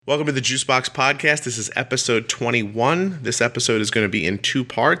Welcome to the Juicebox Podcast. This is episode 21. This episode is going to be in two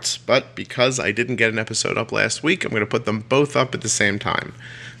parts, but because I didn't get an episode up last week, I'm going to put them both up at the same time.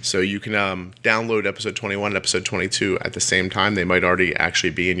 So you can download episode 21 and episode 22 at the same time. They might already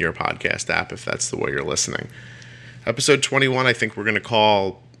actually be in your podcast app if that's the way you're listening. Episode 21, I think we're going to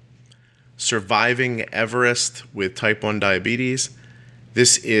call Surviving Everest with Type 1 Diabetes.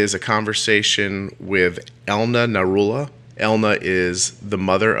 This is a conversation with Elna Narula. Elna is the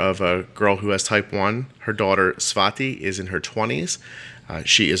mother of a girl who has type 1. Her daughter, Svati, is in her 20s.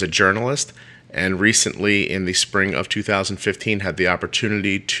 She is a journalist, and recently, in the spring of 2015, had the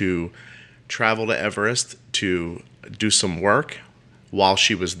opportunity to travel to Everest to do some work. While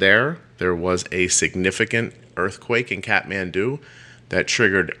she was there was a significant earthquake in Kathmandu that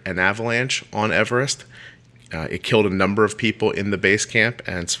triggered an avalanche on Everest. It killed a number of people in the base camp,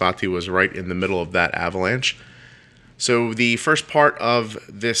 and Svati was right in the middle of that avalanche. So the first part of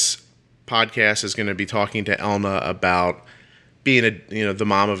this podcast is going to be talking to Elna about being the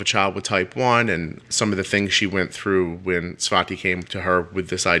mom of a child with type 1 and some of the things she went through when Svati came to her with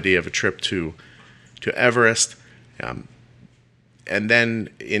this idea of a trip to Everest. And then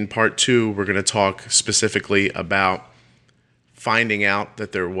in part 2, we're going to talk specifically about finding out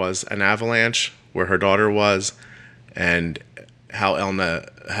that there was an avalanche where her daughter was, and how Elna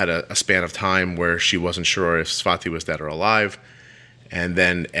had a span of time where she wasn't sure if Svati was dead or alive, and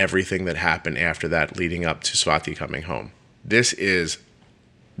then everything that happened after that leading up to Svati coming home. This is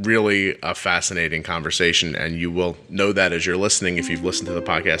really a fascinating conversation, and you will know that as you're listening if you've listened to the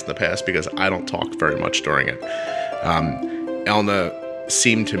podcast in the past, because I don't talk very much during it. Elna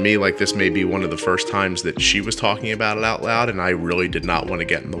seemed to me like this may be one of the first times that she was talking about it out loud, and I really did not want to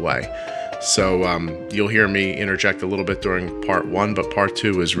get in the way. So you'll hear me interject a little bit during part 1, but part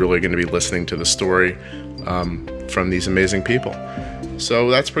 2 is really going to be listening to the story from these amazing people. So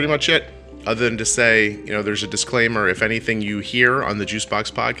that's pretty much it. Other than to say, there's a disclaimer. If anything you hear on the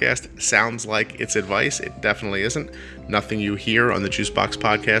Juicebox Podcast sounds like it's advice, it definitely isn't. Nothing you hear on the Juicebox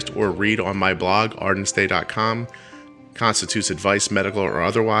Podcast or read on my blog, ardenstay.com, constitutes advice, medical or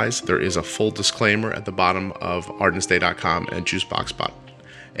otherwise. There is a full disclaimer at the bottom of ardenstay.com and Juicebox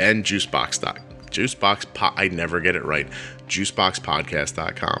I never get it right.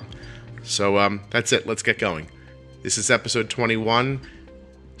 Juiceboxpodcast.com. So that's it. Let's get going. This is episode 21,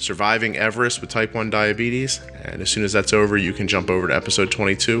 Surviving Everest with Type 1 Diabetes. And as soon as that's over, you can jump over to episode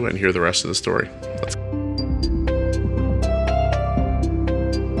 22 and hear the rest of the story. Let's go.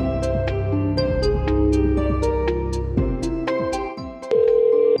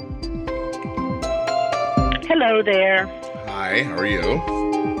 Hello there. Hi, how are you?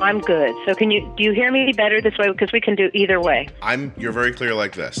 I'm good. So do you hear me better this way? Because we can do either way. You're very clear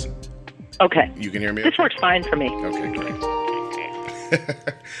like this. Okay. You can hear me? This works fine for me. Okay, great.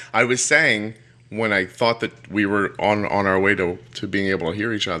 I was saying when I thought that we were on our way to being able to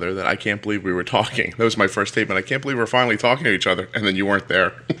hear each other that I can't believe we were talking. That was my first statement. I can't believe we're finally talking to each other, and then you weren't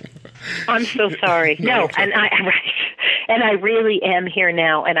there. I'm so sorry. No, and I really am here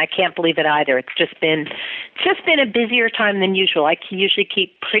now, and I can't believe it either. It's just been a busier time than usual. I usually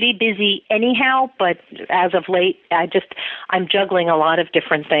keep pretty busy anyhow, but as of late, I'm juggling a lot of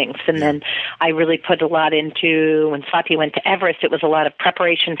different things. And then I really put a lot into, when Svati went to Everest, it was a lot of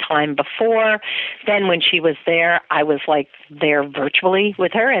preparation time before. Then when she was there, I was like there virtually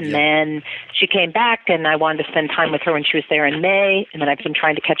with her. And then she came back, and I wanted to spend time with her when she was there in May. And then I've been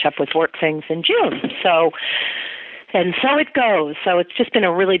trying to catch up with work things in June. So it goes. So it's just been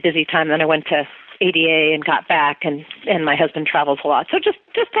a really busy time. Then I went to ADA and got back, and my husband travels a lot. So just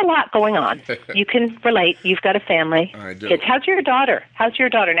a lot going on. You can relate. You've got a family. I do. Kids. How's your daughter?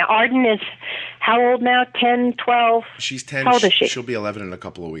 Now, Arden is how old now? 10, 12? She's 10. How old is she? She'll be 11 in a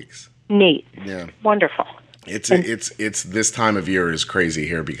couple of weeks. Neat. Yeah. Wonderful. It's this time of year is crazy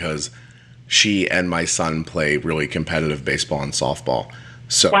here because she and my son play really competitive baseball and softball.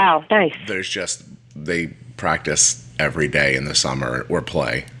 So wow, nice. They practice every day in the summer or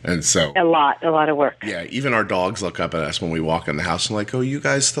play. And so a lot of work. Yeah, even our dogs look up at us when we walk in the house and like, "Oh, you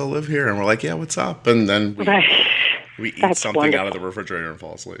guys still live here?" And we're like, "Yeah, what's up?" And then we eat That's something wonderful. out of the refrigerator and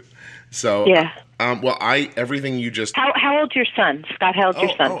fall asleep. So yeah. Everything you just How old's your son, Scott? How old's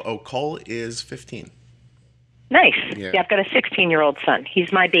your son? Cole is 15. Nice. Yeah. I've got a 16-year-old son.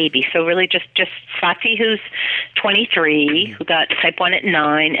 He's my baby. So really just Svati, who's 23, who got type 1 at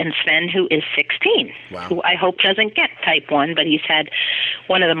 9, and Sven, who is 16, Wow. who I hope doesn't get type 1, but he's had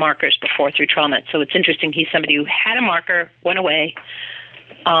one of the markers before through trauma. So it's interesting. He's somebody who had a marker, went away,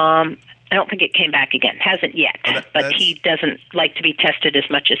 I don't think it came back again. Hasn't yet. But he doesn't like to be tested as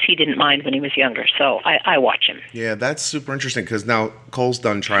much as he didn't mind when he was younger. So I watch him. Yeah, that's super interesting because now Cole's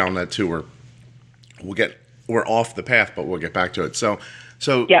done TrialNet too. We're off the path, but we'll get back to it. So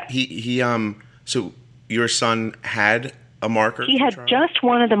yeah. So your son had a marker? He had just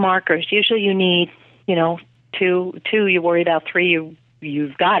one of the markers. Usually you need, two. You worry about three,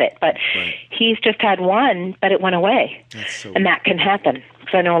 you've got it. But right. He's just had one, but it went away. And that can happen.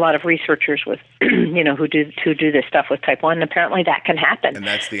 Because I know a lot of researchers with, who do this stuff with type 1, and apparently that can happen. And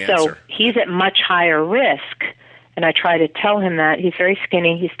that's the answer. So he's at much higher risk. And I try to tell him that. He's very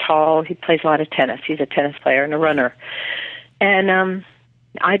skinny. He's tall. He plays a lot of tennis. He's a tennis player and a runner. And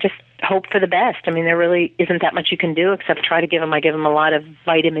I just hope for the best. I mean, there really isn't that much you can do except try to give him. I give him a lot of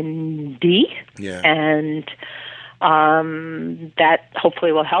vitamin D. Yeah. And that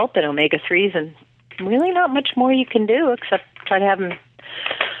hopefully will help, and omega-3s. And really not much more you can do except try to have them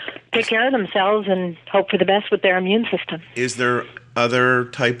take care of themselves and hope for the best with their immune system. Is there other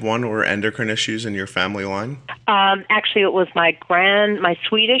type 1 or endocrine issues in your family line? Actually, it was my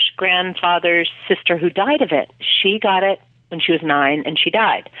Swedish grandfather's sister who died of it. She got it when she was 9, and she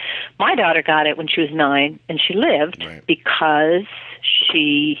died. My daughter got it when she was 9, and she lived right. because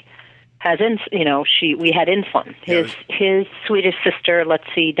she has, we had insulin. His Swedish sister,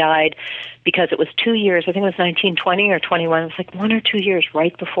 died because it was 2 years. I think it was 1920 or 21. It was like 1 or 2 years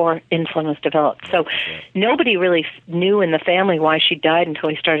right before insulin was developed. So nobody really knew in the family why she died until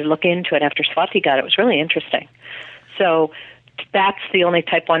we started looking into it after Swati got it. It was really interesting. So that's the only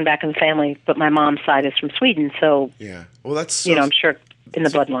type 1 back in the family, but my mom's side is from Sweden. So yeah, well, that's so, I'm sure in the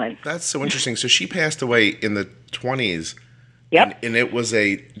bloodline. That's so interesting. So she passed away in the 20s. Yep. And it was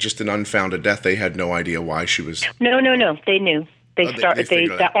just an unfounded death. They had no idea why she was. No. They knew.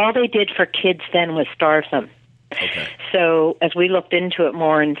 All they did for kids then was starve them. Okay. So as we looked into it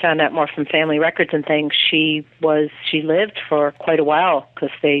more and found out more from family records and things, she lived for quite a while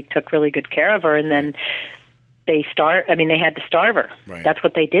because they took really good care of her, and then they had to starve her. Right. That's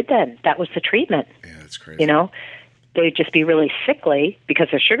what they did then. That was the treatment. Yeah, that's crazy. They'd just be really sickly because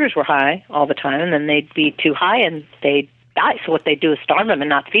their sugars were high all the time, and then they'd be too high and they'd die. So what they do is starve them and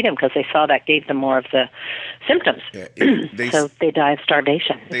not feed them because they saw that gave them more of the symptoms. Yeah, so they die of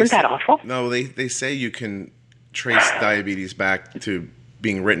starvation. Isn't that awful? No, they say you can trace diabetes back to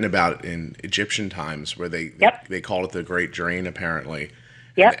being written about in Egyptian times, where they called it the Great Drain, apparently.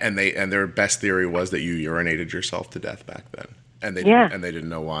 Yep. And their best theory was that you urinated yourself to death back then. And they didn't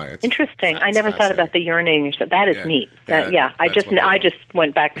know why. It's interesting. I never thought about the urinating yourself. That is neat. I just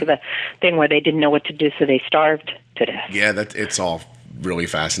went back to the thing where they didn't know what to do, so they starved to death. Yeah, it's all really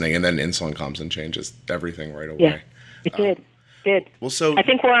fascinating. And then insulin comes and changes everything right away. Yeah, it did. Well, so I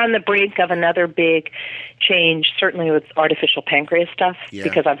think we're on the brink of another big change, certainly with artificial pancreas stuff,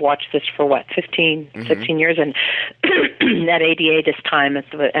 because I've watched this for 16 years, and at ADA this time,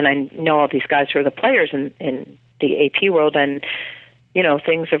 and I know all these guys who are the players in the AP world, and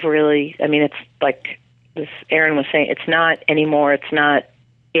things have really. I mean, it's like this. Aaron was saying, it's not anymore. It's not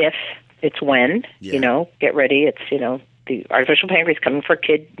if, it's when. Yeah. Get ready. It's the artificial pancreas coming for a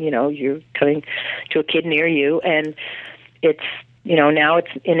kid. You're coming to a kid near you, and it's now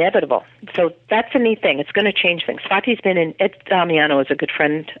it's inevitable. So that's a neat thing. It's going to change things. Swati's been in. Damiano is a good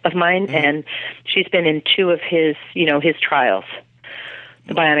friend of mine, and she's been in 2 of his his trials.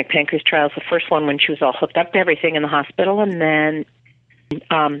 The bionic pancreas trials, the first one when she was all hooked up to everything in the hospital, and then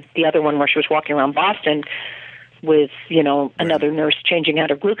the other one where she was walking around Boston with, another nurse changing out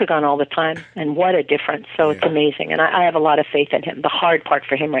her glucagon all the time, and what a difference. So it's amazing, and I have a lot of faith in him. The hard part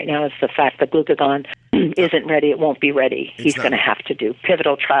for him right now is the fact that glucagon isn't ready. It won't be ready. He's going to have to do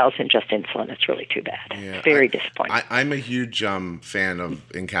pivotal trials in just insulin. It's really too bad. Yeah, it's very disappointing. I'm a huge fan of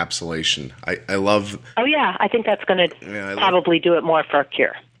encapsulation. I love... Oh, yeah. I think that's going to probably do it more for a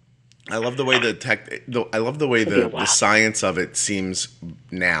cure. I love the way the science of it seems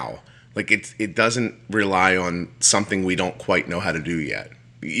now. Like it doesn't rely on something we don't quite know how to do yet.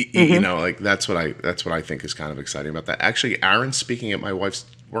 Like that's what I think is kind of exciting about that. Actually, Aaron's speaking at my wife's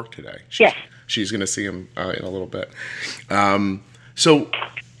work today. She's going to see him in a little bit. So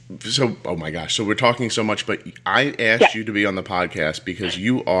oh my gosh. So we're talking so much, but I asked you to be on the podcast because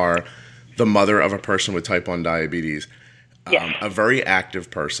you are the mother of a person with type 1 diabetes, a very active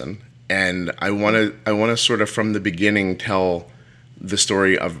person, and I want to sort of from the beginning tell the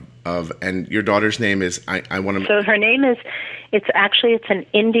story of and your daughter's name is I want to. So her name is it's an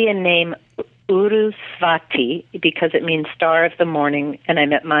Indian name, Urusvati, because it means star of the morning. And I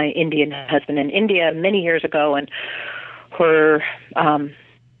met my Indian husband in India many years ago, and her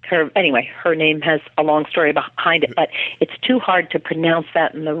her name has a long story behind it, but it's too hard to pronounce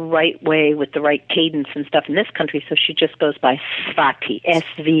that in the right way with the right cadence and stuff in this country, so she just goes by Svati,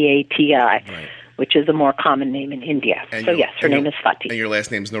 Svati, right, which is a more common name in India. And so yes, her name is Svati. And your last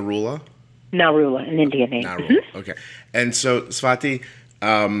name is Narula? Narula, an Indian name. Narula, okay. And so Svati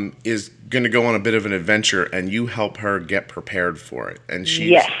is going to go on a bit of an adventure, and you help her get prepared for it. And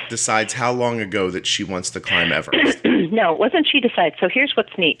she decides how long ago that she wants to climb Everest. No, it wasn't she decided. So here's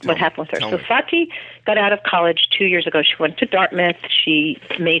what's neat, what happened with her. So Svati got out of college 2 years ago. She went to Dartmouth. She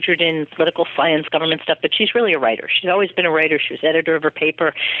majored in political science, government stuff, but she's really a writer. She's always been a writer. She was editor of her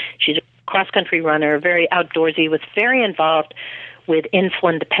paper. She's a cross-country runner, very outdoorsy, was very involved with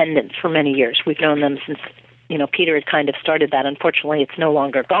insulin dependence for many years. We've known them since Peter had kind of started that. Unfortunately, it's no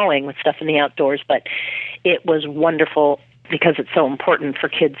longer going with stuff in the outdoors, but it was wonderful because it's so important for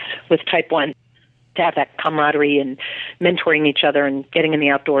kids with type 1 to have that camaraderie and mentoring each other and getting in the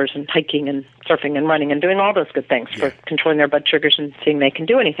outdoors and hiking and surfing and running and doing all those good things for controlling their blood sugars and seeing they can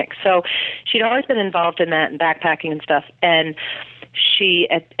do anything. So she'd always been involved in that and backpacking and stuff. And she,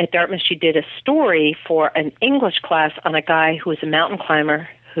 at Dartmouth, she did a story for an English class on a guy who was a mountain climber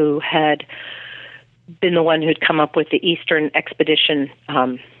who had been the one who'd come up with the Eastern expedition,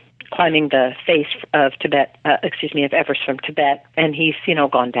 climbing the face of of Everest from Tibet. And he's,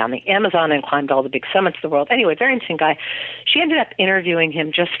 gone down the Amazon and climbed all the big summits of the world. Anyway, very interesting guy. She ended up interviewing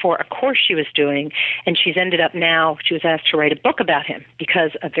him just for a course she was doing. And she was asked to write a book about him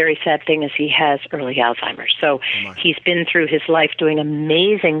because a very sad thing is he has early Alzheimer's. So he's been through his life doing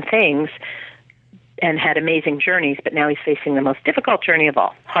amazing things and had amazing journeys, but now he's facing the most difficult journey of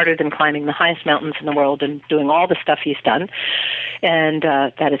all, harder than climbing the highest mountains in the world and doing all the stuff he's done, and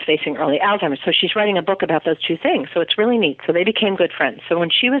that is facing early Alzheimer's. So she's writing a book about those two things, so it's really neat. So they became good friends. So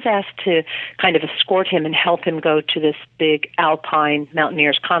when she was asked to kind of escort him and help him go to this big Alpine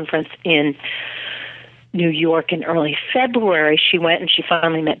Mountaineers conference in New York in early February, she went and she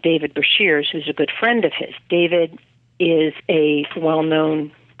finally met David Brashears, who's a good friend of his. David is a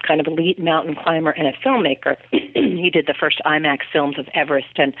well-known kind of elite mountain climber and a filmmaker. He did the first IMAX films of Everest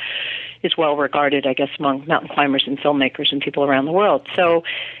and is well regarded, I guess, among mountain climbers and filmmakers and people around the world. So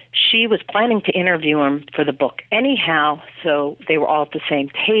she was planning to interview him for the book anyhow, so they were all at the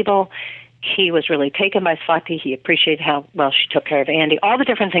same table. He was really taken by Swati. He appreciated how well she took care of Andy, all the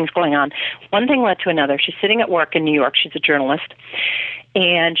different things going on. One thing led to another. She's sitting at work in New York. She's a journalist.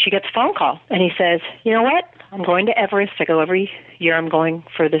 And she gets a phone call. And he says, you know what? I'm going to Everest. I go every year. I'm going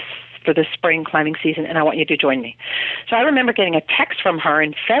for this spring climbing season, and I want you to join me. So I remember getting a text from her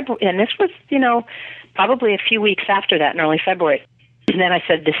in February, and this was, probably a few weeks after that in early February. And then I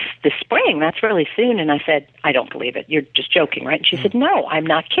said, this spring, that's really soon. And I said, I don't believe it. You're just joking, right? And she said, no, I'm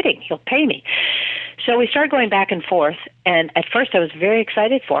not kidding. He'll pay me. So we started going back and forth. And at first I was very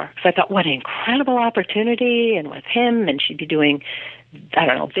excited for her because I thought, what an incredible opportunity. And with him, and she'd be doing,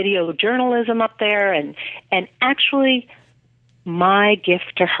 video journalism up there. And actually, my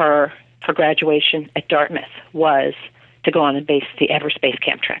gift to her for graduation at Dartmouth was to go on and base the Everest Base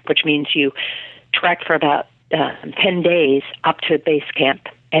Camp trek, which means you trek for about 10 days up to base camp,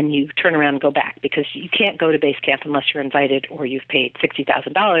 and you turn around and go back because you can't go to base camp unless you're invited or you've paid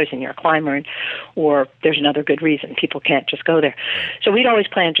 $60,000 and you're a climber, or there's another good reason. People can't just go there. So we'd always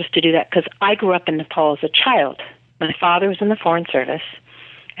planned just to do that because I grew up in Nepal as a child. My father was in the Foreign Service,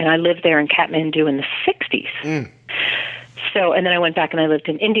 and I lived there in Kathmandu in the 60s. So, and then I went back and I lived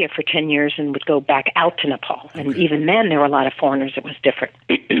in India for 10 years and would go back out to Nepal. And even then, there were a lot of foreigners. It was different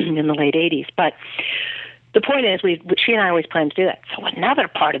in the late 80s. But the point is, she and I always planned to do that. So another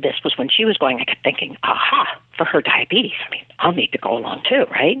part of this was when she was going, I kept thinking, for her diabetes, I'll need to go along too,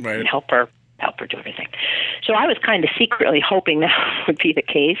 right? And help her do everything. So I was kind of secretly hoping that would be the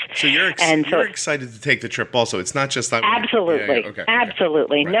case. So you're excited to take the trip also. It's not just that. Absolutely.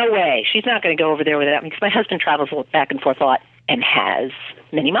 Absolutely. Right. No way. She's not going to go over there without me because my husband travels back and forth a lot and has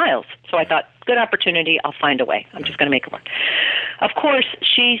many miles. So I thought, good opportunity. I'll find a way. I'm just going to make it work. Of course,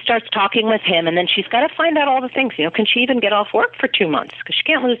 she starts talking with him, and then she's got to find out all the things. Can she even get off work for 2 months? Because she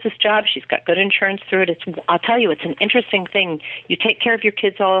can't lose this job. She's got good insurance through it. I'll tell you, it's an interesting thing. You take care of your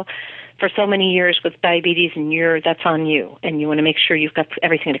kids all for so many years with diabetes, and that's on you. And you want to make sure you've got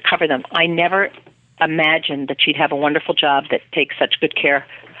everything to cover them. I never imagined that she'd have a wonderful job that takes such good care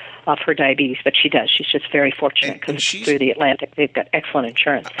of her diabetes, but she does. She's just very fortunate because through the Atlantic, they've got excellent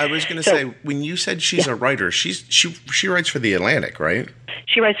insurance. I was going to say, when you said she's a writer, she writes for the Atlantic, right?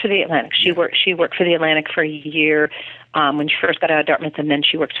 She writes for the Atlantic. She worked for the Atlantic for a year when she first got out of Dartmouth, and then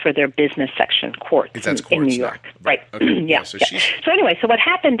she works for their business section, Quartz, in New York. Right. Okay. So anyway, so what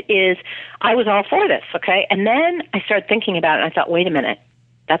happened is I was all for this, okay? And then I started thinking about it, and I thought, wait a minute.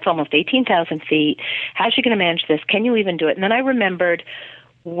 That's almost 18,000 feet. How's she going to manage this? Can you even do it? And then I remembered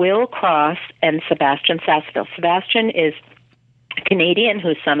Will Cross and Sebastian Sasseville. Sebastian is a Canadian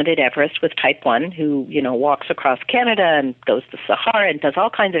who summited Everest with type 1, who, walks across Canada and goes to Sahara and does all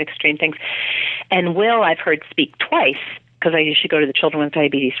kinds of extreme things. And Will, I've heard speak twice, because I usually go to the Children with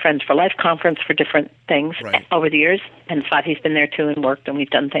Diabetes Friends for Life conference for different things over the years. And Fatih's been there too and worked, and we've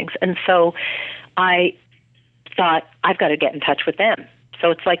done things. And so I thought, I've got to get in touch with them. So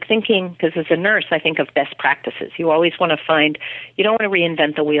it's like thinking, because as a nurse, I think of best practices. You always want to find, you don't want to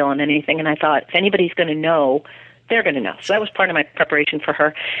reinvent the wheel on anything. And I thought, if anybody's going to know, they're going to know. So that was part of my preparation for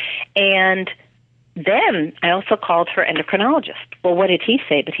her. And then I also called her endocrinologist. Well, what did he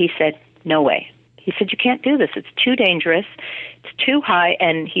say? But he said, no way. He said, you can't do this. It's too dangerous. It's too high.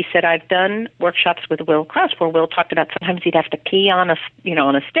 And he said, I've done workshops with Will Cross where Will talked about sometimes he'd have to pee on a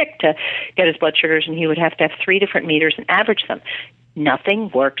stick to get his blood sugars, and he would have to have 3 different meters and average them. Nothing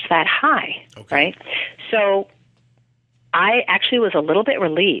works that high, right? So I actually was a little bit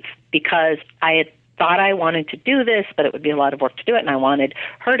relieved because I had thought I wanted to do this, but it would be a lot of work to do it, and I wanted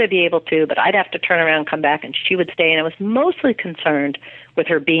her to be able to, but I'd have to turn around, come back, and she would stay. And I was mostly concerned with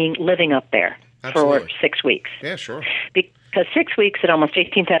her living up there for 6 weeks. Yeah, sure. Because 6 weeks at almost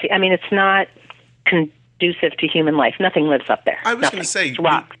 18,000, I mean, it's not conducive to human life. Nothing lives up there. I was going to say,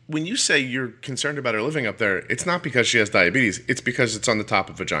 when you say you're concerned about her living up there, it's not because she has diabetes. It's because it's on the top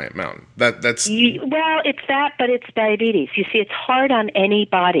of a giant mountain. That's well, it's that, but it's diabetes. You see, it's hard on any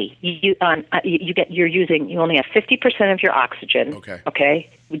body. You only have 50% of your oxygen. Okay.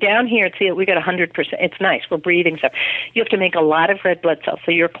 Down here, we got 100%. It's nice. We're breathing stuff. You have to make a lot of red blood cells,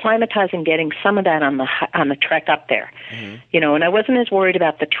 so you're acclimatizing, getting some of that on the trek up there. Mm-hmm. And I wasn't as worried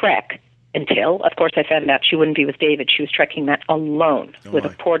about the trek until, of course, I found out she wouldn't be with David. She was trekking that alone with a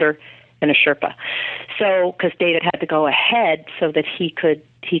porter and a Sherpa. So, because David had to go ahead so that he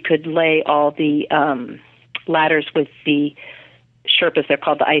could lay all the ladders with the Sherpas. They're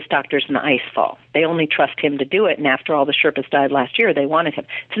called the ice doctors and the ice fall. They only trust him to do it, and after all the Sherpas died last year, they wanted him.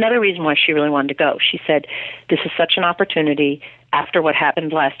 It's another reason why she really wanted to go. She said, this is such an opportunity. After what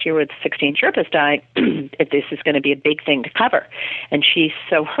happened last year with 16 Sherpas dying, this is going to be a big thing to cover. And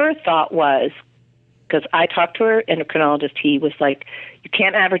so her thought was, because I talked to her endocrinologist, he was like, you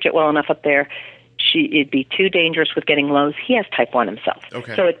can't average it well enough up there. It'd be too dangerous with getting lows. He has type 1 himself.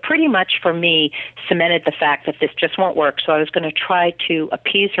 Okay. So it pretty much, for me, cemented the fact that this just won't work. So I was going to try to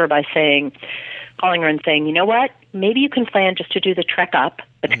appease her by calling her and saying, you know what, maybe you can plan just to do the trek up,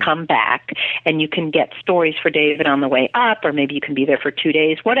 but to come back, and you can get stories for David on the way up, or maybe you can be there for 2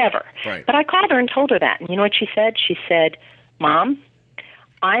 days, whatever. Right. But I called her and told her that. And you know what she said? She said, Mom,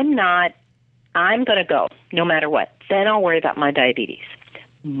 I'm going to go no matter what. Then I'll worry about my diabetes.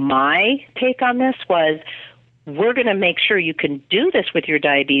 My take on this was, we're going to make sure you can do this with your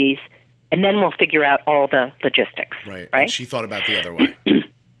diabetes, and then we'll figure out all the logistics. Right? And she thought about the other way.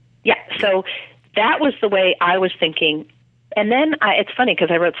 Yeah, so that was the way I was thinking. And then it's funny because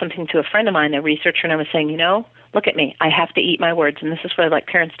I wrote something to a friend of mine, a researcher, and I was saying, look at me. I have to eat my words, and this is what I like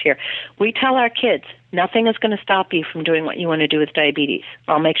parents to hear. We tell our kids, nothing is going to stop you from doing what you want to do with diabetes.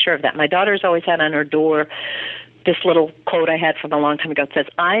 I'll make sure of that. My daughter's always had on her door this little quote I had from a long time ago. It says,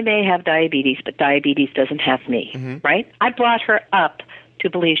 I may have diabetes, but diabetes doesn't have me, right? I brought her up to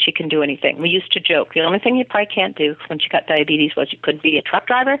believe she can do anything. We used to joke, the only thing you probably can't do when she got diabetes was you couldn't be a truck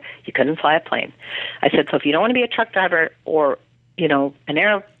driver, you couldn't fly a plane. I said, so if you don't want to be a truck driver or, an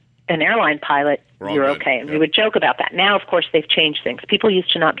airline pilot, you're okay. And we would joke about that. Now, of course, they've changed things. People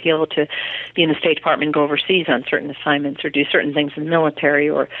used to not be able to be in the State Department and go overseas on certain assignments or do certain things in the military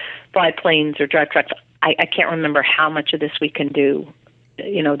or fly planes or drive trucks. I can't remember how much of this we can do,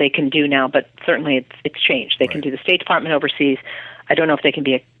 they can do now, but certainly it's changed. They can do the State Department overseas. I don't know if they can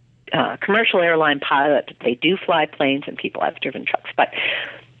be a commercial airline pilot, but they do fly planes and people have driven trucks. But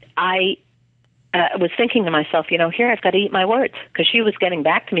I was thinking to myself, here I've got to eat my words, because she was getting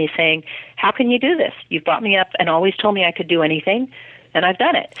back to me saying, how can you do this? You've brought me up and always told me I could do anything, and I've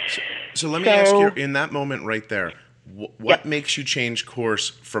done it. So let me ask you, in that moment right there, what makes you change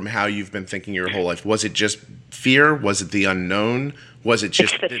course from how you've been thinking your whole life? Was it just fear? Was it the unknown? Was it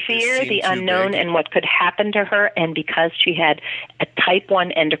just the fear, the unknown, and what could happen to her? And because she had a type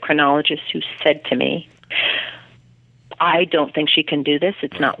 1 endocrinologist who said to me, I don't think she can do this.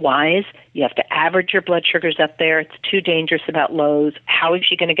 It's not wise. You have to average your blood sugars up there. It's too dangerous about lows. How is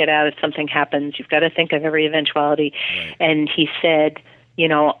she going to get out if something happens? You've got to think of every eventuality. Right. And he said,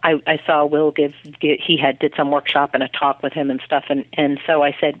 I saw Will did some workshop and a talk with him and stuff. And so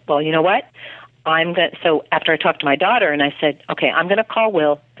I said, well, you know what? So after I talked to my daughter and I said, okay, I'm going to call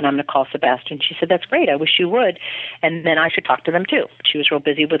Will and I'm going to call Sebastian. She said, that's great. I wish you would. And then I should talk to them too. She was real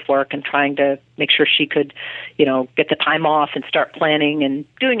busy with work and trying to make sure she could, get the time off and start planning and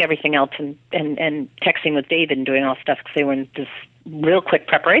doing everything else and texting with David and doing all stuff because they were in this real quick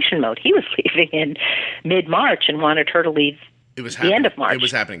preparation mode. He was leaving in mid-March and wanted her to leave the end of March. It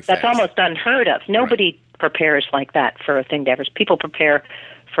was happening fast. That's almost unheard of. Nobody prepares like that for a thing to ever. People prepare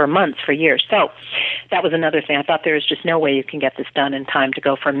for months, for years. So that was another thing. I thought there was just no way you can get this done in time to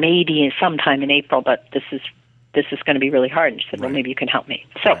go for maybe sometime in April, but this is going to be really hard. And she said, well, maybe you can help me.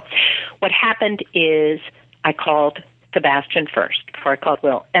 So what happened is I called Sebastian first before I called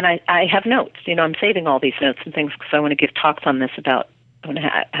Will. And I have notes. I'm saving all these notes and things because I want to give talks on this I want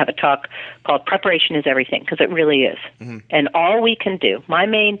to have a talk called Preparation is Everything, because it really is. Mm-hmm. And all we can do, my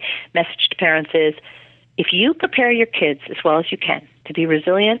main message to parents is, if you prepare your kids as well as you can to be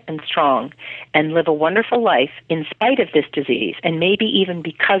resilient and strong and live a wonderful life in spite of this disease, and maybe even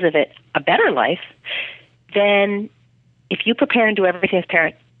because of it, a better life, then if you prepare and do everything as a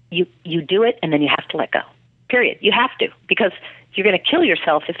parent, you do it and then you have to let go. Period. You have to, because you're going to kill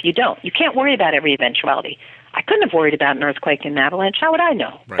yourself if you don't. You can't worry about every eventuality. I couldn't have worried about an earthquake and an avalanche. How would I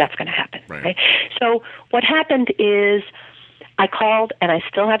know that's going to happen? Right? So what happened is I called, and I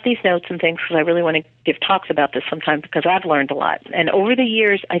still have these notes and things because I really want to give talks about this sometime because I've learned a lot. And over the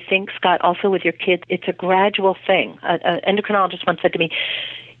years, I think, Scott, also with your kids, it's a gradual thing. An endocrinologist once said to me,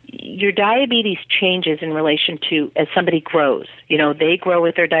 your diabetes changes in relation to as somebody grows. They grow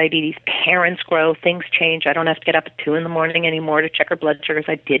with their diabetes. Parents grow. Things change. I don't have to get up at 2 a.m. anymore to check her blood sugars.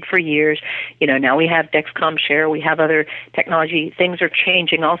 I did for years. Now we have Dexcom Share. We have other technology. Things are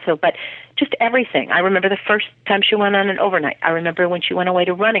changing also, but just everything. I remember the first time she went on an overnight. I remember when she went away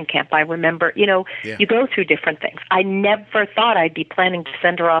to running camp. I remember, you go through different things. I never thought I'd be planning to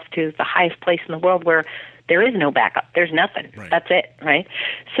send her off to the highest place in the world where there is no backup. There's nothing. Right. That's it, right?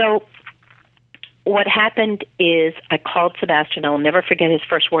 So what happened is I called Sebastian. I'll never forget his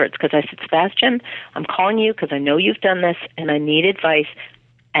first words because I said, Sebastian, I'm calling you because I know you've done this and I need advice.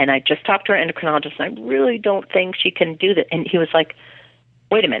 And I just talked to her endocrinologist and I really don't think she can do that. And he was like,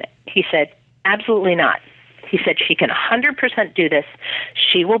 wait a minute. He said, absolutely not. He said, she can 100% do this.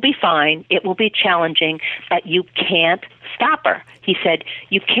 She will be fine. It will be challenging, but you can't stop her. He said,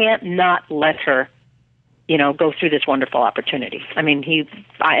 you can't not let her go through this wonderful opportunity. I mean,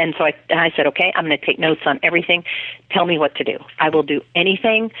 I said, okay, I'm going to take notes on everything. Tell me what to do. I will do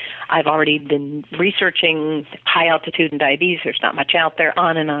anything. I've already been researching high altitude and diabetes. There's not much out there,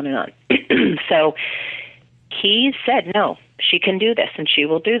 on and on and on. So he said, no, she can do this and she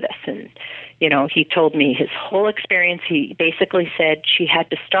will do this. And, he told me his whole experience. He basically said she had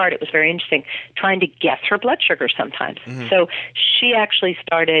to start, it was very interesting, trying to guess her blood sugar sometimes. Mm-hmm. So she actually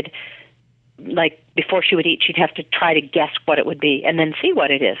started, like before she would eat, she'd have to try to guess what it would be and then see what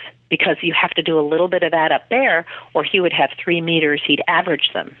it is, because you have to do a little bit of that up there, or he would have 3 meters, he'd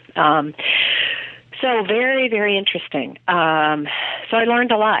average them. So very, very interesting. So I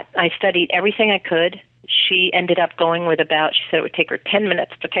learned a lot. I studied everything I could. She ended up going with she said it would take her 10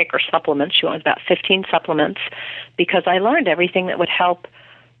 minutes to take her supplements. She went with about 15 supplements because I learned everything that would help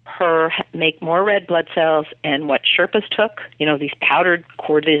her make more red blood cells, and what Sherpas took, these powdered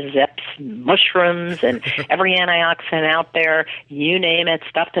cordyceps, mushrooms, and every antioxidant out there, you name it,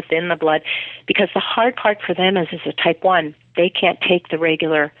 stuff to thin the blood. Because the hard part for them is a type 1, they can't take the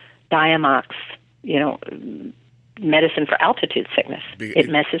regular Diamox, medicine for altitude sickness. It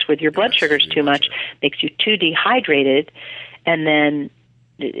messes with your blood sugars too much, makes you too dehydrated, and then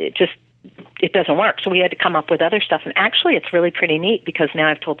it doesn't work. So we had to come up with other stuff. And actually, it's really pretty neat because now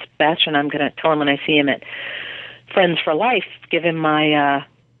I've told Sebastian, I'm going to tell him when I see him at Friends for Life, give him my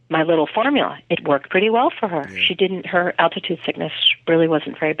little formula. It worked pretty well for her. Yeah. Her altitude sickness really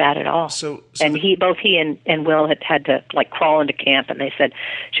wasn't very bad at all. And both he and Will had to crawl into camp, and they said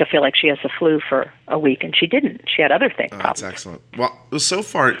she'll feel like she has the flu for a week, and she didn't. She had other things. That's excellent. Well, so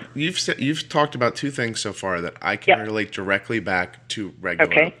far you've talked about 2 things so far that I can relate directly back to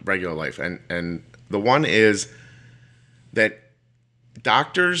regular life, and the one is that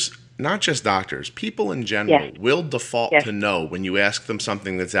doctors, not just doctors, people in general will default to no when you ask them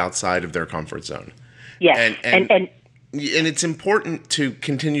something that's outside of their comfort zone. Yes. And it's important to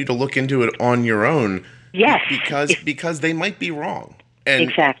continue to look into it on your own. Yes. Because they might be wrong.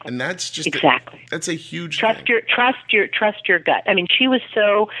 Exactly. And that's just that's a huge trust thing. Trust your gut. I mean, she was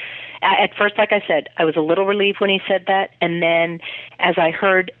so. At first, like I said, I was a little relieved when he said that, and then as I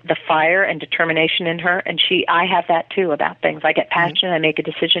heard the fire and determination in her, and I have that too about things. I get passionate, I make a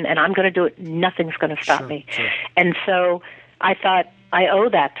decision, and I'm going to do it. Nothing's going to stop me. Sure. And so I thought, I owe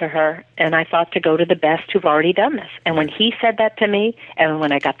that to her, and I thought to go to the best who've already done this. And when he said that to me, and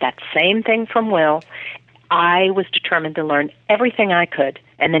when I got that same thing from Will, I was determined to learn everything I could.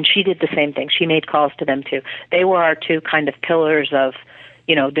 And then she did the same thing. She made calls to them, too. They were our two kind of pillars of,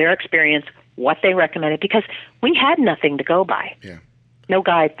 their experience, what they recommended, because we had nothing to go by. Yeah. No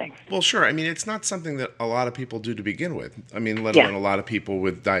guide thing. Well, sure. I mean, it's not something that a lot of people do to begin with. I mean, let alone a lot of people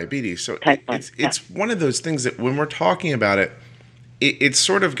with diabetes. So it's one of those things that when we're talking about it, it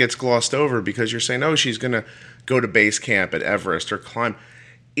sort of gets glossed over because you're saying, oh, she's going to go to base camp at Everest or climb.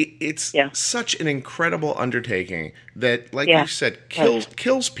 It's such an incredible undertaking that, like you said,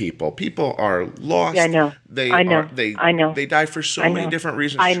 kills people. People are lost. Yeah, I know. I know. They die for so many different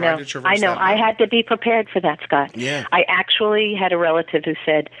reasons. I know. I had to be prepared for that, Scott. Yeah. I actually had a relative who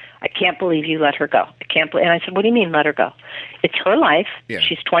said, "I can't believe you let her go. I can't believe." And I said, "What do you mean let her go? It's her life. Yeah.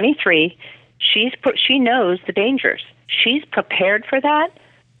 She's 23. She knows the dangers. She's prepared for that,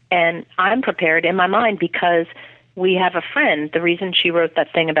 and I'm prepared in my mind because." We have a friend, the reason she wrote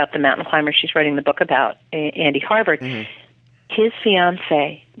that thing about the mountain climber she's writing the book about, Andy Harvard, his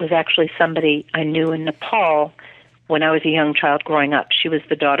fiancée was actually somebody I knew in Nepal when I was a young child growing up. She was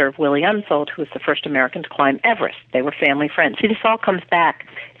the daughter of Willie Unsold, who was the first American to climb Everest. They were family friends. See, this all comes back.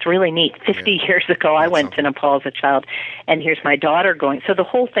 It's really neat. 50 years ago, I went to Nepal as a child, and here's my daughter going. So the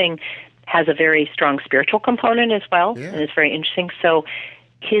whole thing has a very strong spiritual component as well, and it's very interesting. So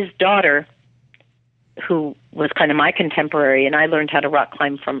his daughter, who was kind of my contemporary, and I learned how to rock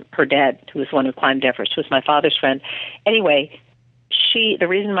climb from her dad, who was one who climbed Everest, who was my father's friend. Anyway, the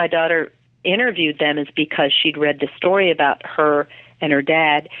reason my daughter interviewed them is because she'd read the story about her and her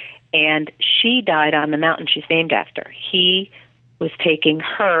dad, and she died on the mountain she's named after. He was taking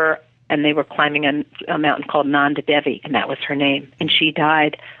her, and they were climbing a mountain called Nanda Devi, and that was her name. And she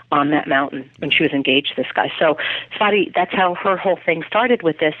died on that mountain when she was engaged to this guy. So, Swati, that's how her whole thing started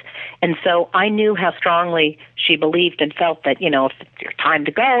with this. And so I knew how strongly she believed and felt that, if it's your time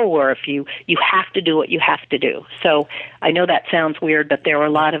to go or if you have to do what you have to do. So I know that sounds weird, but there were a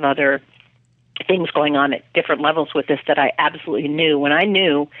lot of other things going on at different levels with this that I absolutely knew. When I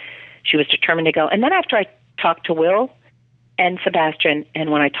knew she was determined to go. And then after I talked to Will and Sebastian,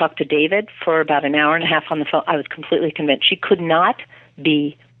 and when I talked to David for about an hour and a half on the phone, I was completely convinced she could not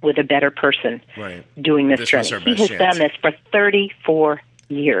be with a better person doing this journey. He has done this for 34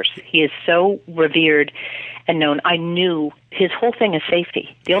 years. He is so revered and known. I knew his whole thing is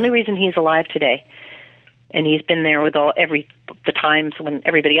safety. The only reason he's alive today, and he's been there with the times when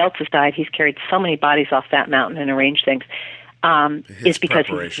everybody else has died, he's carried so many bodies off that mountain and arranged things, is because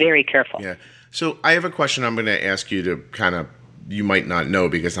he's very careful. Yeah. So I have a question I'm going to ask you to kind of, you might not know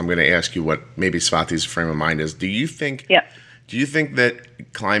because I'm going to ask you what maybe Swati's frame of mind is. Do you think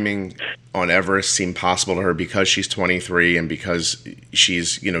that climbing on Everest seemed possible to her because she's 23 and because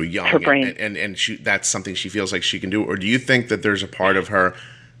she's, young and that's something she feels like she can do? Or do you think that there's a part of her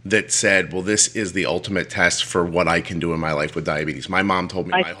that said, well, this is the ultimate test for what I can do in my life with diabetes? My mom told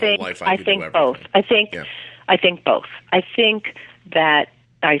me whole life I could do everything. Both. I think both. I think that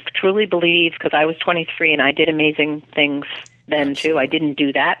I truly believe, because I was 23 and I did amazing things then too. I didn't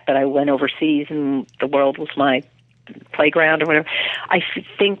do that, but I went overseas and the world was my playground or whatever. I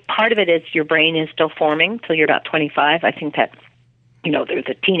think part of it is your brain is still forming till you're about 25. I think that, there's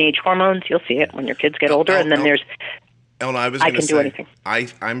the teenage hormones. You'll see it when your kids get older. And then there's... Ellen, I can do anything.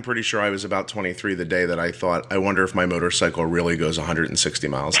 I'm pretty sure I was about 23 the day that I thought, I wonder if my motorcycle really goes 160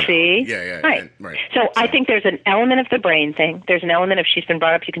 miles an hour. See? Yeah. Right. So I think there's an element of the brain thing. There's an element of she's been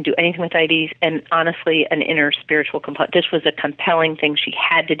brought up, you can do anything with diabetes, and honestly, an inner spiritual component. This was a compelling thing she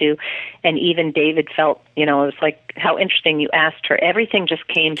had to do. And even David felt, it was like how interesting you asked her. Everything just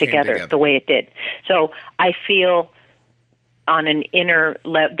came together the way it did. So I feel on an inner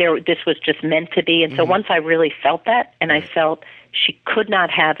level, this was just meant to be. And so once I really felt that, and I felt she could not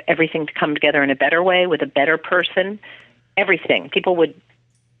have everything to come together in a better way with a better person, everything. People would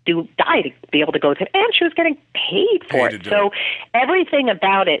die to be able to go to it, and she was getting paid for it. So everything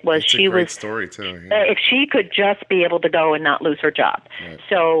about it was it's she a great was story too. If she could just be able to go and not lose her job. Right.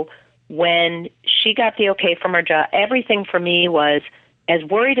 So when she got the okay from her job, everything for me was, as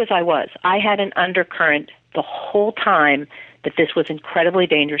worried as I was, I had an undercurrent the whole time that this was incredibly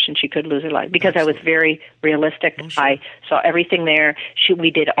dangerous and she could lose her life, because I was very realistic. Oh, sure. I saw everything there. We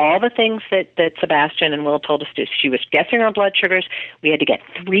did all the things that Sebastian and Will told us to do. She was guessing her blood sugars. We had to get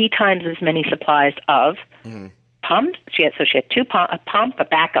 3 times as many supplies of pumps. She had 2 a pump, a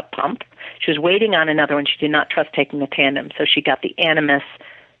backup pump. She was waiting on another one. She did not trust taking the Tandem, so she got the Animas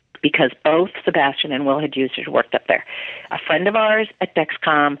because both Sebastian and Will had used it, worked up there. A friend of ours at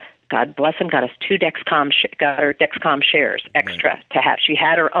Dexcom God bless him, got us got her Dexcom shares extra to have. She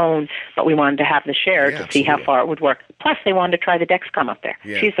had her own, but we wanted to have the share to see how far it would work. Plus, they wanted to try the Dexcom up there.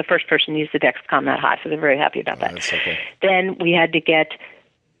 Yeah. She's the first person to use the Dexcom that high, so they're very happy about that. That's so cool. Then she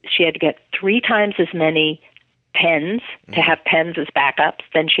had to get 3 times as many pens to have pens as backups.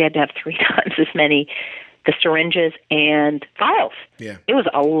 Then she had to have 3 times as many the syringes and vials. Yeah. It was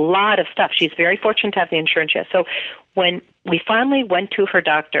a lot of stuff. She's very fortunate to have the insurance yet. So when we finally went to her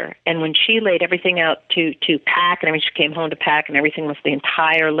doctor, and when she laid everything out to pack, and I mean, she came home to pack, and everything was the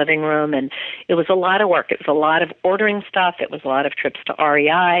entire living room, and it was a lot of work. It was a lot of ordering stuff. It was a lot of trips to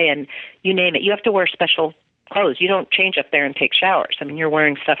REI, and you name it. You have to wear special clothes. You don't change up there and take showers. I mean, you're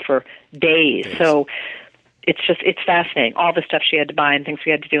wearing stuff for days. So it's fascinating, all the stuff she had to buy and things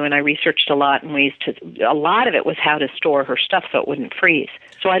we had to do. And I researched a lot a lot of it was how to store her stuff so it wouldn't freeze.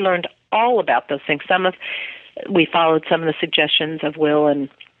 So I learned all about those things. We followed some of the suggestions of Will and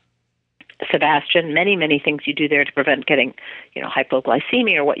Sebastian, many things you do there to prevent getting,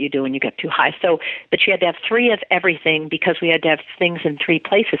 hypoglycemia, or what you do when you get too high. So, but she had to have 3 of everything because we had to have things in 3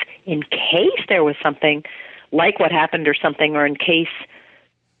 places in case there was something like what happened or something, or in case,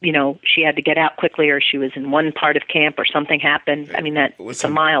 she had to get out quickly, or she was in one part of camp, or something happened. I mean, it's a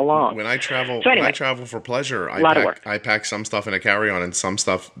mile long. When I travel, when I travel for pleasure, I pack some stuff in a carry-on, and some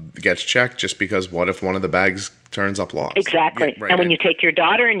stuff gets checked just because what if one of the bags turns up lost? Exactly. Yeah, right. And when you take your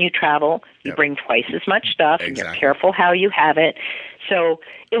daughter and you travel, you bring twice as much stuff, and you're careful how you have it. So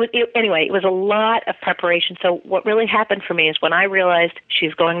it was a lot of preparation. So what really happened for me is when I realized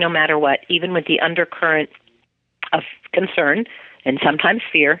she's going no matter what, even with the undercurrent of concern and sometimes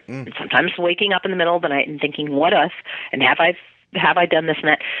fear, and sometimes waking up in the middle of the night and thinking, what if, and have I done this and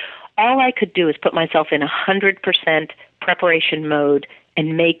that? All I could do is put myself in 100% preparation mode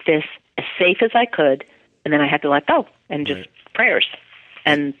and make this as safe as I could, and then I had to let go and just prayers.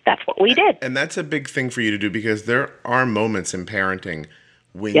 And that's what we did. And that's a big thing for you to do, because there are moments in parenting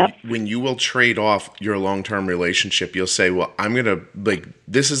when you will trade off your long-term relationship. You'll say, well, I'm going to,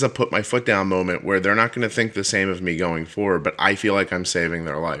 this is a put my foot down moment where they're not going to think the same of me going forward, but I feel like I'm saving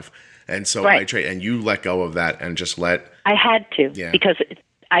their life. And so I trade, and you let go of that and just I had to, because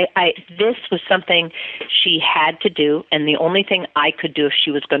this was something she had to do. And the only thing I could do if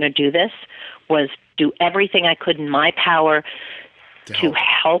she was going to do this was do everything I could in my power to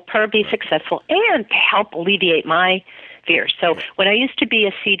help her be successful and to help alleviate my fears. So when I used to be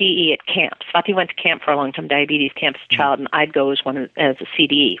a CDE at camp, Swati went to camp for a long time, diabetes camp as a child, and I'd go as a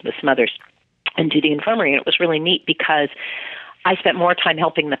CDE with some others and do the infirmary. And it was really neat because I spent more time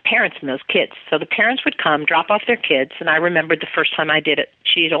helping the parents than those kids. So the parents would come, drop off their kids, and I remembered the first time I did it,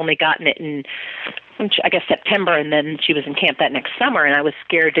 she had only gotten it in, I guess, September, and then she was in camp that next summer, and I was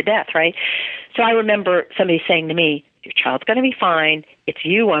scared to death, right? So I remember somebody saying to me, your child's going to be fine. It's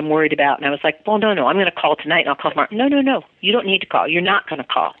you I'm worried about. And I was like, well, no, I'm going to call tonight, and I'll call tomorrow. No, you don't need to call. You're not going to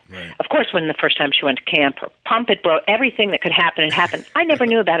call. Right. Of course, when the first time she went to camp, her pump had broke. Everything that could happen had happened. I never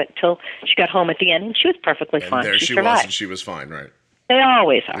knew about it until she got home at the end, and she was perfectly fine. There she survived. was, and she was fine, right? They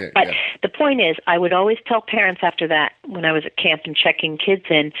always are. But the point is, I would always tell parents after that, when I was at camp and checking kids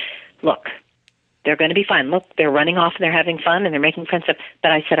in, look, they're going to be fine. Look, they're running off and they're having fun and they're making friends.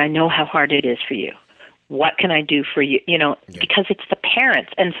 But I said, I know how hard it is for you. What can I do for you? Because it's the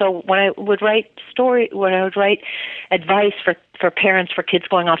parents. And so when I would write advice for parents for kids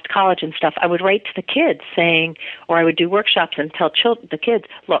going off to college and stuff, I would write to the kids saying, or I would do workshops and tell the kids,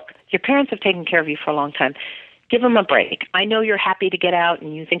 look, your parents have taken care of you for a long time. Give them a break. I know you're happy to get out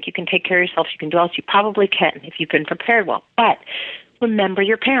and you think you can take care of yourself. You can do else. You probably can if you've been prepared well. But remember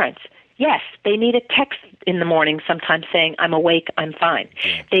your parents. Yes, they need a text in the morning sometimes saying, I'm awake, I'm fine.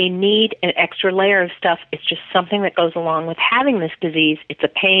 Yeah. They need an extra layer of stuff. It's just something that goes along with having this disease. It's a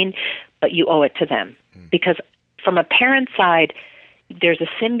pain, but you owe it to them. Because from a parent side, there's a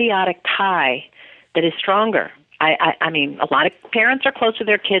symbiotic tie that is stronger. I mean, a lot of parents are close to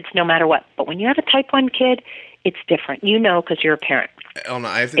their kids no matter what. But when you have a type 1 kid, it's different. Because you're a parent. Elna,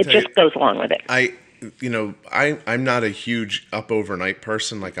 I have to tell you, it just goes along with it. I'm not a huge up overnight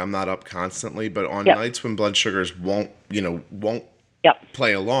person. Like, I'm not up constantly, but on nights when blood sugars won't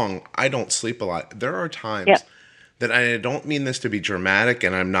play along, I don't sleep a lot. There are times that I don't mean this to be dramatic,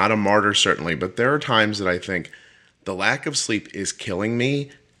 and I'm not a martyr certainly, but there are times that I think the lack of sleep is killing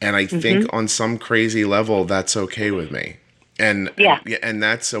me, and I think on some crazy level that's okay with me. And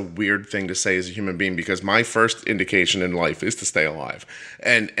that's a weird thing to say as a human being, because my first indication in life is to stay alive.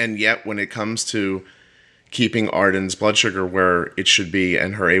 And yet when it comes to keeping Arden's blood sugar where it should be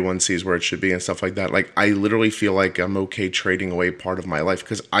and her A1Cs where it should be and stuff like that, like, I literally feel like I'm okay trading away part of my life,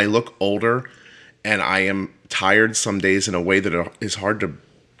 because I look older and I am tired some days in a way that is hard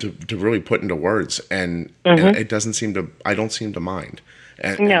to to really put into words, and it doesn't seem to. I don't seem to mind.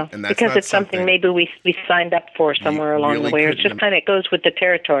 And that's because it's something maybe we signed up for somewhere along really the way, or it's just kind of goes with the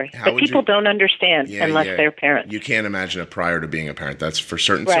territory. But people don't understand unless they're parents. You can't imagine it prior to being a parent. That's for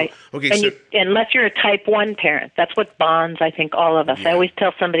certain. Right. So, okay. Unless you're a type 1 parent. That's what bonds, I think, all of us. I always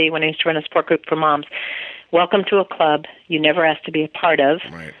tell somebody when I used to run a support group for moms, welcome to a club you never asked to be a part of.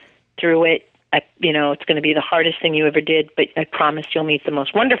 Right. Through it, it's going to be the hardest thing you ever did, but I promise you'll meet the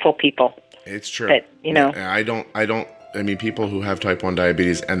most wonderful people. It's true. That, I mean, people who have type 1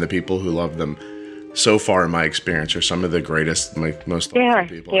 diabetes and the people who love them, so far in my experience, are some of the greatest, most lovely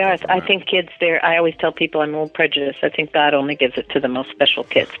people. Yeah, I think kids, I always tell people I'm a little prejudiced. I think God only gives it to the most special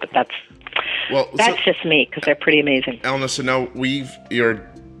kids, but that's just me, because they're pretty amazing. Elna, so now your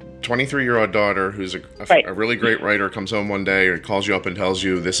 23-year-old daughter, who's a really great writer, comes home one day or calls you up and tells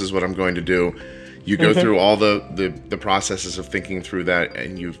you, this is what I'm going to do. You go through all the processes of thinking through that,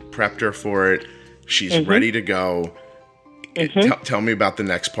 and you've prepped her for it. She's ready to go. Tell me about the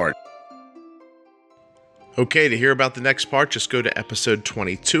next part. Okay, to hear about the next part, just go to episode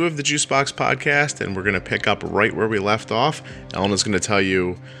 22 of the Juicebox Podcast, and we're going to pick up right where we left off. Elna's going to tell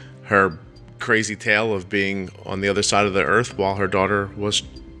you her crazy tale of being on the other side of the earth while her daughter was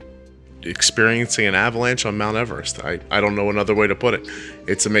experiencing an avalanche on Mount Everest. I don't know another way to put it.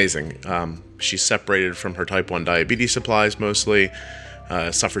 It's amazing. She's separated from her type 1 diabetes supplies mostly,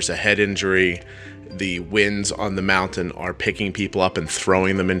 suffers a head injury. The winds on the mountain are picking people up and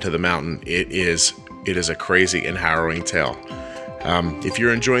throwing them into the mountain. It is a crazy and harrowing tale. If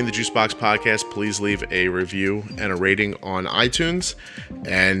you're enjoying the Juicebox Podcast, please leave a review and a rating on iTunes,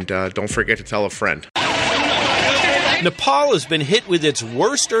 and don't forget to tell a friend. Nepal has been hit with its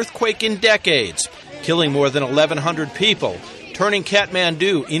worst earthquake in decades, killing more than 1,100 people, turning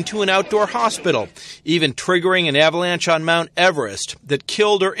Kathmandu into an outdoor hospital, even triggering an avalanche on Mount Everest that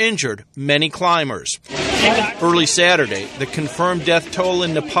killed or injured many climbers. Early Saturday, the confirmed death toll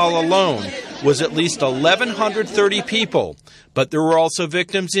in Nepal alone was at least 1,130 people, but there were also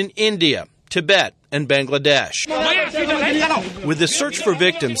victims in India, Tibet, and Bangladesh. With the search for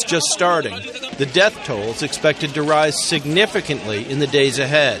victims just starting, the death toll is expected to rise significantly in the days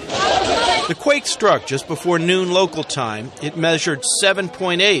ahead. The quake struck just before noon local time. It measured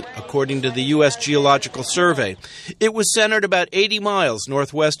 7.8, according to the U.S. Geological Survey. It was centered about 80 miles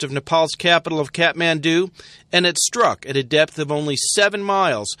northwest of Nepal's capital of Kathmandu, and it struck at a depth of only 7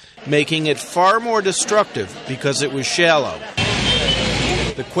 miles, making it far more destructive because it was shallow.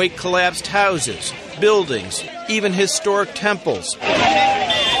 The quake collapsed houses, buildings, even historic temples.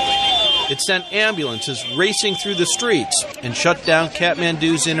 It sent ambulances racing through the streets and shut down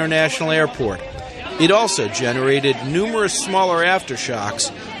Kathmandu's international airport. It also generated numerous smaller aftershocks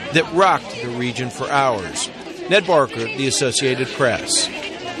that rocked the region for hours. Ned Barker, The Associated Press.